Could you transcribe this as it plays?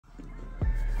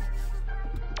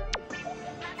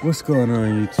What's going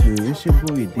on, YouTube? It's your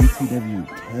boy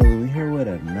DTWkel. We're here with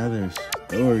another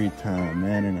story time,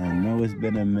 man. And I know it's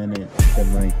been a minute. It's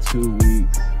been like 2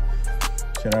 weeks.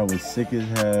 Shit, I was sick as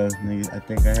hell. Nigga, I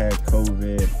think I had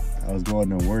COVID. I was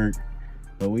going to work.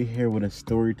 But we here with a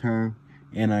story time.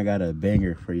 And I got a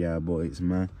banger for y'all boys,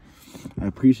 man. I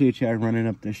appreciate y'all running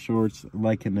up the shorts,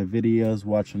 liking the videos,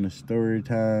 watching the story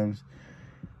times.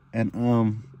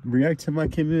 And react to my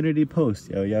community post.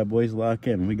 Y'all boys lock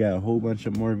in. We got a whole bunch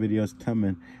of more videos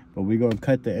coming, but we're gonna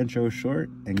cut the intro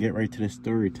short and get right to the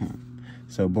story time.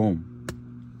 So boom.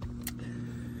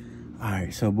 All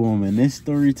right, so boom, in this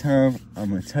story time, I'm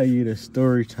gonna tell you the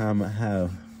story time I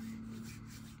have.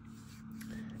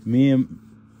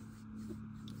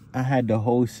 I had the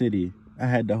whole city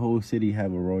have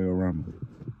a Royal Rumble.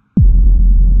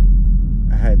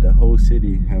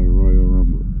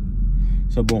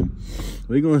 So boom,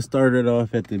 we're gonna start it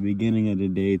off at the beginning of the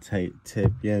day type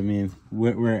tip, you know what I mean,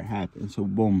 where it happened. So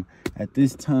boom, at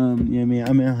this time, you know what I mean,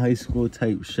 I'm in high school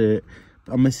type shit.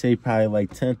 I'm gonna say probably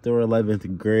like 10th or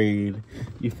 11th grade,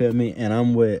 you feel me? And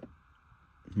I'm with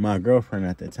my girlfriend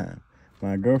at the time.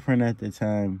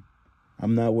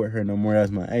 I'm not with her no more. That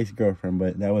was my ex-girlfriend,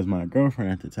 but that was my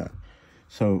girlfriend at the time.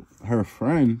 So her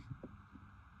friend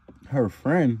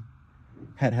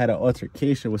had an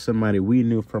altercation with somebody we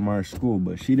knew from our school,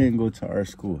 but she didn't go to our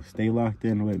school. Stay locked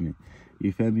in with me.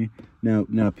 You feel me?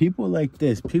 Now people like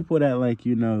this, people that, like,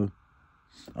 you know,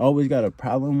 always got a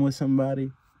problem with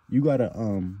somebody, you gotta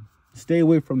stay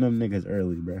away from them niggas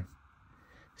early, bruh.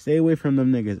 Stay away from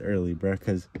them niggas early, bruh,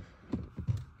 cause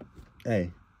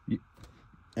hey.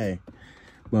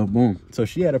 Well, boom. So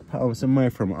she had a problem with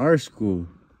somebody from our school,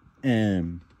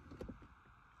 and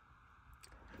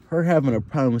her having a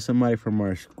problem with somebody from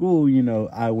our school, you know,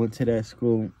 I went to that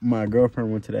school, my girlfriend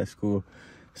went to that school.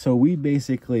 So we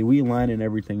lining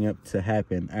everything up to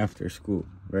happen after school,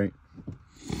 right?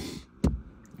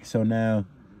 So now,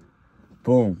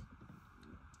 boom.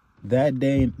 That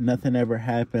day, nothing ever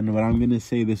happened, but I'm going to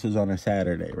say this was on a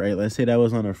Saturday, right? Let's say that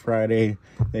was on a Friday.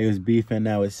 They was beefing,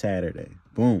 now it's Saturday.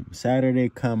 Boom. Saturday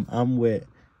come, I'm with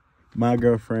my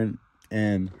girlfriend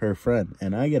and her friend,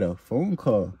 and I get a phone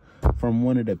call from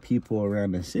one of the people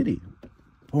around the city.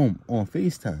 Boom, on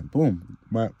FaceTime. Boom,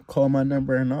 call my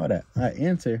number and all that. I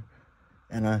answer,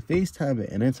 and I FaceTime it,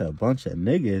 and it's a bunch of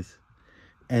niggas,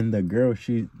 and the girl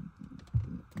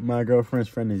my girlfriend's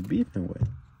friend is beefing with.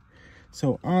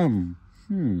 So how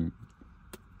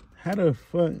the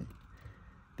fuck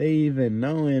they even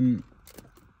knowing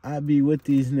I be with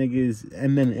these niggas?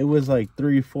 And then it was like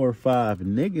 3, 4, 5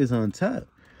 niggas on top.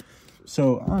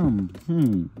 So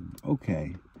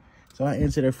okay. So I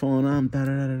answer their phone, I'm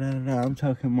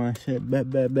talking my shit,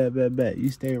 bet. You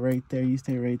stay right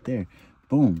there.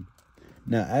 Boom.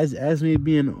 Now, as me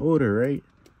being older, right?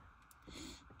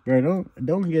 Bro,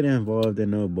 don't get involved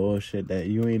in no bullshit that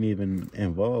you ain't even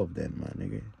involved in, my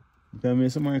nigga. You feel me?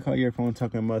 If somebody call your phone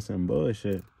talking about some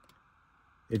bullshit,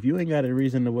 if you ain't got a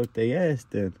reason to whip their ass,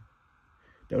 then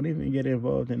don't even get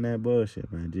involved in that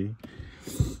bullshit, my G.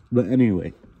 But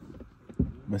anyway,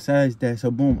 besides that,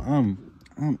 so boom, I'm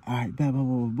all right,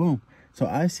 boom. So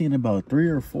I seen about 3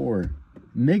 or 4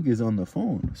 niggas on the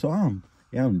phone. So I'm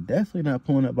definitely not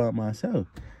pulling up by myself.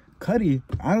 Cuddy,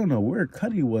 I don't know where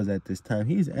Cuddy was at this time.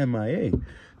 He's MIA.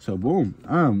 So boom,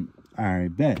 all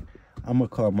right, bet. I'm gonna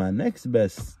call the next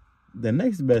best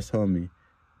homie,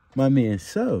 my man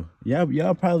So.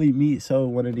 Y'all probably meet So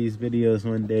one of these videos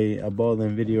one day, a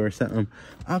bowling video or something.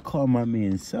 I call my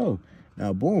man So.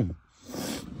 Now boom,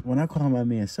 when I call my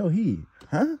man So,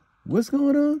 what's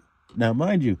going on? Now,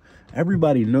 mind you,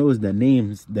 everybody knows the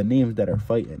names that are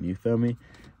fighting. You feel me?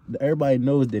 Everybody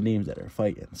knows the names that are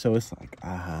fighting. So it's like,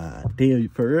 damn,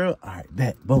 for real? All right,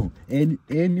 bet, boom. And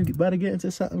you about to get into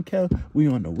something, Kel? We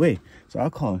on the way. So I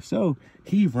call So.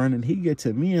 He running. He get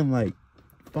to me in like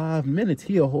 5 minutes.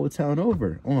 He a whole town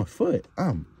over on foot.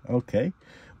 Okay.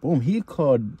 Boom. He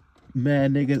called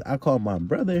mad niggas. I called my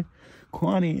brother,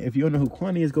 Kwani. If you don't know who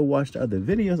Kwani is, go watch the other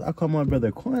videos. I call my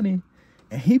brother Kwani.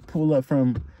 And he pulled up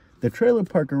from the trailer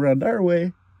park around our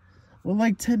way with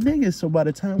like 10 niggas. So by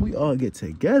the time we all get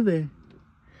together,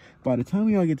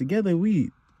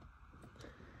 we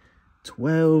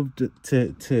 12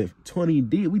 to 20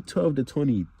 deep. We 12 to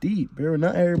 20 deep, bro.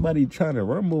 Not everybody trying to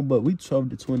rumble, but we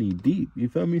 12 to 20 deep. You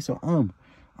feel me? So I'm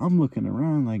looking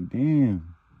around like,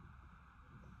 damn.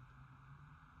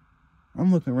 I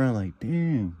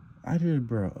just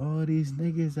brought all these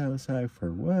niggas outside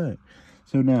for what?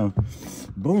 So now,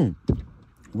 boom,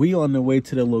 we on the way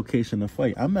to the location to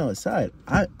fight. I'm outside.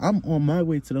 I'm on my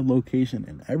way to the location,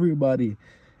 and everybody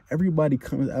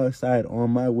comes outside on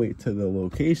my way to the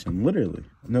location. Literally,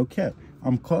 No cap.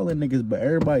 I'm calling niggas, but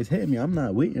everybody's hitting me. I'm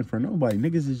not waiting for nobody.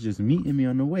 Niggas is just meeting me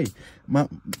on the way. My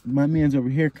man's over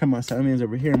here, come outside. My man's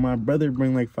over here. My brother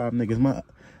bring like 5 niggas.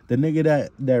 The nigga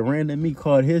that ran at me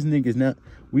called his niggas. Now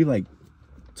we like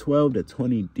 12 to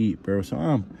 20 deep, bro. So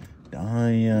I'm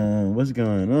dying. What's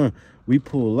going on? We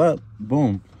pull up,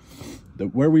 boom.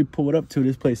 Where we pulled up to,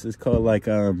 this place is called like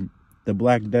the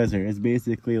Black Desert. It's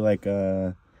basically like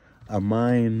a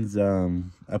mines,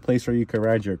 a place where you can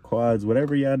ride your quads,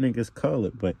 whatever y'all niggas call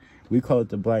it, but we call it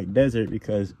the Black Desert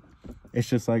because it's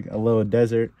just like a little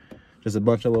desert, just a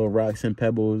bunch of little rocks and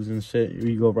pebbles and shit.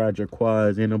 You go ride your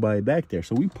quads, ain't nobody back there.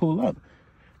 So we pull up.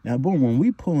 Now boom, when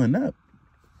we pulling up,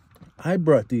 I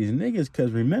brought these niggas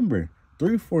because remember,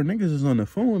 3 or 4 niggas is on the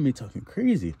phone with me talking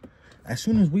crazy. As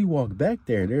soon as we walk back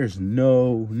there, there's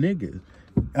no niggas.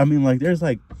 I mean, like, there's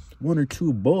like 1 or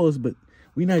 2 bulls, but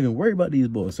we not even worried about these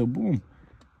bulls. So boom,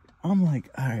 I'm like,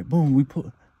 all right, boom,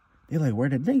 they're like, where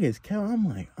the niggas, Kel? I'm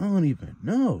like, I don't even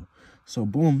know. So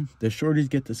boom, the shorties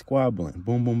get to squabbling.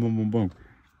 Boom, boom, boom, boom, boom.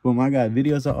 Boom, I got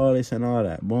videos of all this and all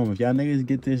that. Boom, if y'all niggas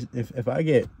get this, if I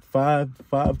get five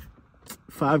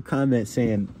comments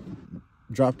saying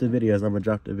drop the videos, I'm gonna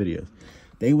drop the videos.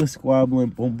 They was squabbling,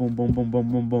 boom, boom, boom, boom,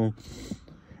 boom, boom, boom.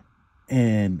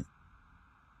 And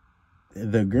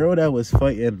the girl that was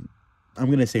fighting, I'm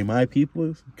going to say my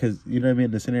peoples, because, you know what I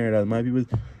mean, the scenario that was my peoples,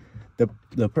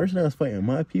 the person that was fighting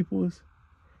my peoples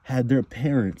had their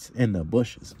parents in the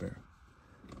bushes, bro.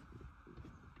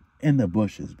 In the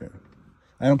bushes, bro.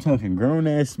 I'm talking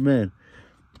grown-ass men,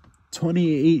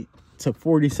 28 to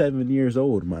 47 years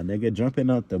old, my nigga,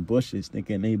 jumping out the bushes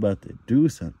thinking they about to do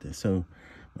something. So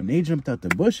when they jumped out the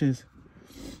bushes,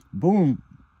 boom,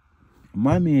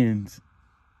 my man's,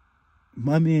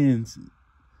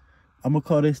 I'm gonna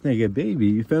call this nigga baby.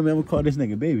 You feel me? I'm gonna call this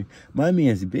nigga baby. My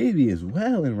man's baby is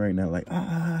wailing right now. Like,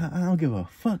 I don't give a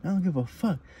fuck. I don't give a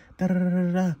fuck. Da da da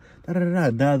da da da da da.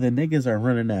 Now the niggas are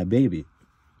running that baby.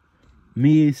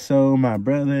 Me, so my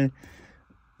brother,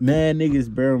 mad niggas,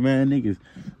 bro, mad niggas.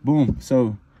 Boom.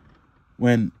 So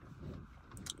when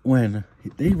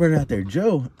they run out their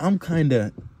Joe, I'm kind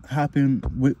of hopping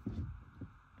with.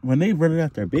 When they run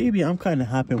out their baby, I'm kind of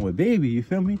hopping with baby. You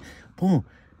feel me? Boom,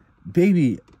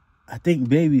 baby. I think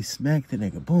baby smacked the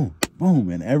nigga. Boom, boom,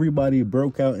 and everybody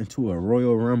broke out into a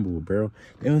Royal Rumble, bro.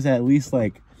 There was at least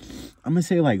like, I'm gonna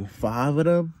say like 5 of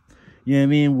them. You know what I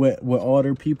mean? With all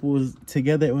their people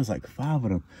together, it was like 5 of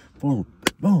them. Boom,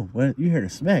 boom. When you heard a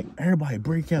smack, everybody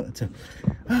break out into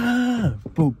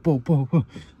boom, boom, boom, boom.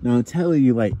 Now I'm telling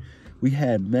you, like, we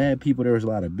had mad people. There was a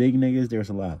lot of big niggas. There was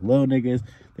a lot of low niggas.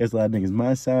 There's a lot of niggas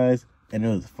my size. And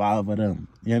there was 5 of them.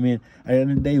 You know what I mean? At the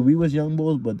end of the day, we was young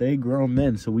bulls, but they grown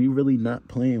men. So we really not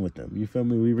playing with them. You feel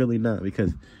me? We really not.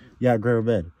 Because y'all grown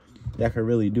men. Y'all can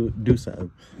really do something.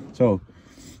 So,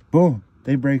 boom.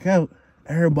 They break out.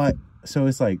 Everybody. So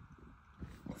it's like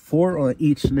 4 on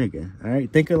each nigga. All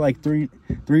right? Think of like 4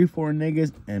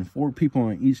 niggas and 4 people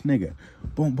on each nigga.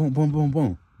 Boom, boom, boom, boom,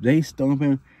 boom. They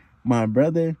stomping. My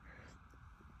brother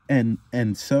and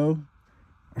so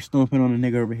are stomping on a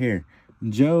nigga over here.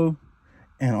 Joe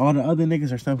and all the other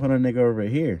niggas are stomping on a nigga over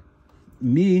here.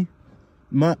 Me,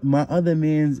 my other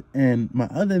mans,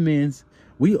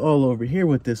 we all over here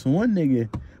with this one nigga,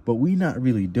 but we not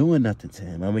really doing nothing to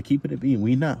him. I'm gonna keep it a beat.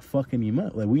 We not fucking him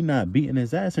up. Like, we not beating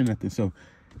his ass or nothing. So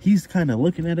he's kind of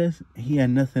looking at us. He had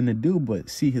nothing to do but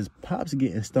see his pops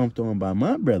getting stomped on by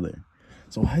my brother.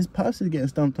 So his pops is getting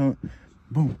stomped on.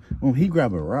 Boom, boom, he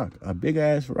grab a rock, a big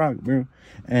ass rock, bro.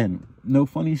 And no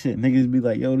funny shit, niggas be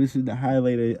like, yo, this is the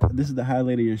highlight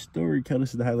of your story, Kel,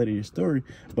 this is the highlight of your story.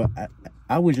 But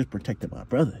I was just protecting my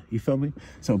brother, you feel me?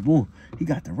 So boom, he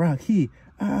got the rock,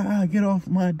 get off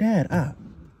my dad,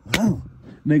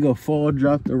 nigga fall,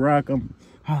 drop the rock,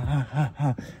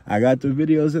 I got the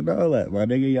videos and all that, my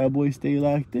nigga, y'all boys stay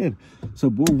locked in. So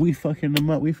boom, we fucking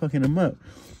them up.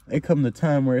 It come the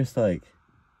time where it's like,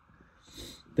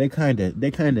 they kind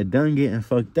of done getting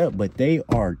fucked up, but they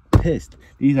are pissed.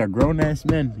 These are grown-ass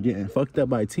men getting fucked up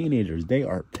by teenagers. They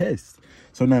are pissed.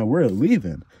 So now we're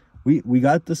leaving. We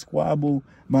got the squabble.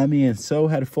 My man So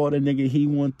had fought a nigga. He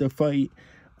want to fight.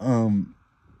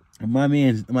 My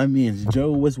man's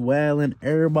Joe was wailing.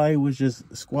 Everybody was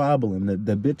just squabbling.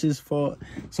 The bitches fought.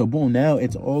 So boom, now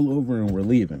it's all over and we're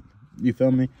leaving. You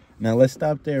feel me? Now let's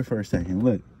stop there for a second.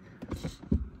 Look.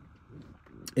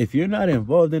 If you're not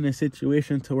involved in a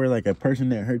situation to where like a person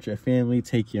that hurt your family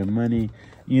take your money,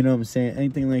 you know what I'm saying,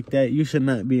 anything like that, you should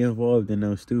not be involved in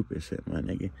no stupid shit, my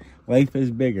nigga. Life is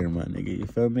bigger, my nigga. You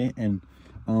feel me? And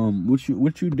what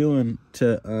you doing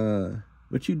to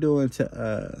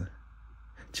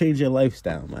change your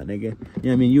lifestyle, my nigga? You know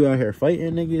what I mean? You out here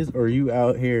fighting niggas, or you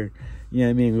out here you know what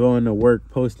I mean, going to work,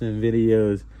 posting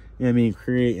videos, you know what I mean,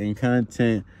 creating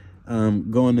content,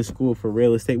 going to school for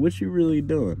real estate. What you really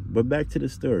doing? But back to the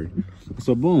story.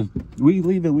 So boom, we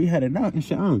leaving, we headed out and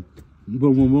shit. Boom,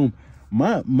 boom, boom.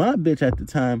 My bitch at the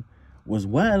time was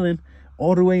wilding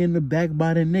all the way in the back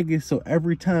by the niggas. So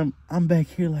every time I'm back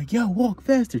here like, yo, walk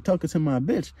faster, talking to my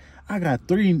bitch, I got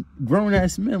 3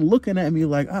 grown-ass men looking at me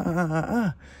like,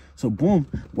 So boom,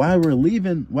 while we're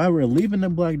leaving the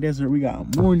Black Desert, we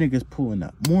got more niggas pulling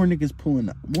up, more niggas pulling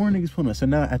up, more niggas pulling up. So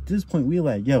now at this point, we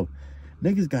like, yo,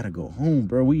 niggas gotta go home,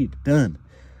 bro. We done.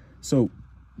 So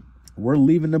we're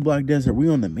leaving the Black Desert. We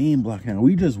on the main block now.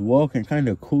 We just walking, kind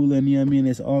of cooling, you know what I mean?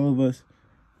 It's all of us.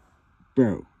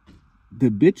 Bro, the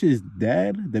bitch's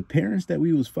dad, the parents that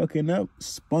we was fucking up,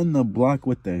 spun the block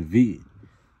with the V.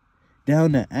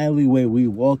 Down the alleyway, we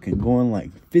walking, going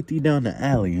like 50 down the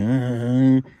alley.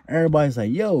 Everybody's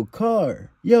like, yo,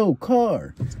 car. Yo,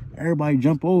 car. Everybody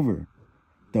jump over.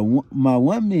 My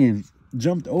one man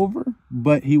jumped over,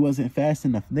 but he wasn't fast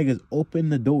enough. Niggas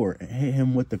opened the door and hit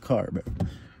him with the car, bro.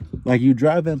 Like you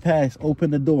driving past,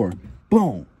 open the door.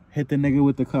 Boom. Hit the nigga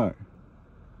with the car.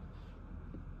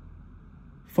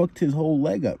 Fucked his whole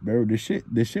leg up, bro. The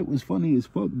shit was funny as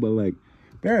fuck, but like,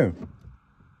 bro,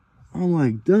 I'm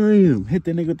like, damn, hit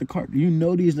the nigga with the car. You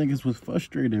know these niggas was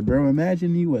frustrated, bro.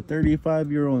 Imagine you a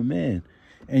 35-year-old man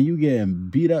and you getting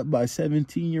beat up by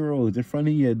 17-year-olds in front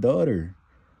of your daughter.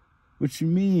 What you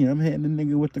mean? I'm hitting the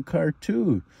nigga with the car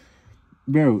too.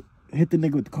 Bro, hit the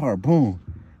nigga with the car, boom.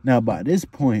 Now by this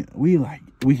point, we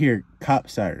hear cop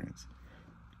sirens.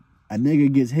 A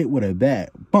nigga gets hit with a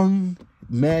bat. Bung.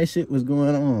 Mad shit was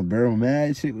going on, bro.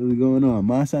 Mad shit was going on.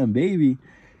 My son baby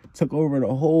took over the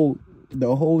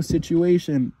whole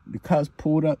situation. The cops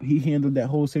pulled up. He handled that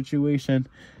whole situation.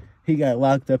 He got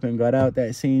locked up and got out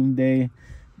that same day.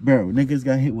 Bro, niggas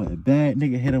got hit with a bat.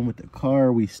 Nigga hit him with the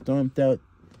car. We stomped out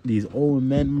these old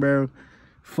men, bro.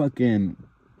 Fucking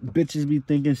bitches be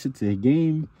thinking shit's a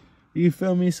game. You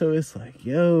feel me? So it's like,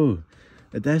 yo,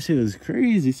 that shit was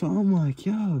crazy. So I'm like,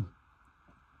 yo.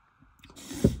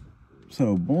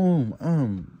 So boom,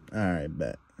 alright,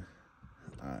 bet.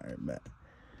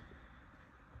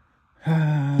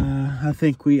 I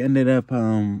think we ended up,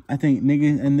 I think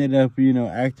niggas ended up, you know,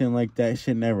 acting like that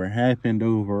shit never happened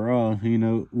overall. You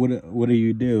know, what do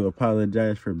you do?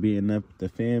 Apologize for beating up the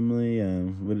family?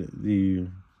 What do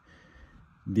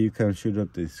you come shoot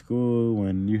up the school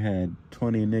when you had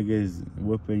 20 niggas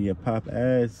whooping your pop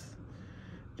ass?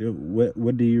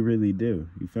 What do you really do?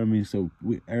 You feel me? So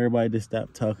everybody just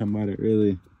stopped talking about it,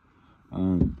 really.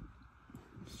 Damn.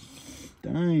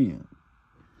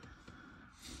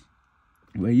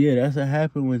 But yeah, that's what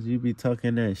happened when you be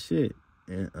talking that shit.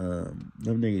 And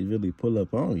them niggas really pull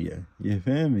up on you. You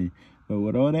feel me? But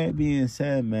with all that being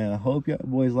said, man, I hope y'all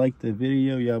boys like the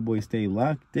video. Y'all boys stay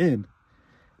locked in.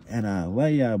 And I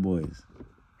love y'all boys.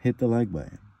 Hit the like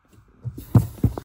button.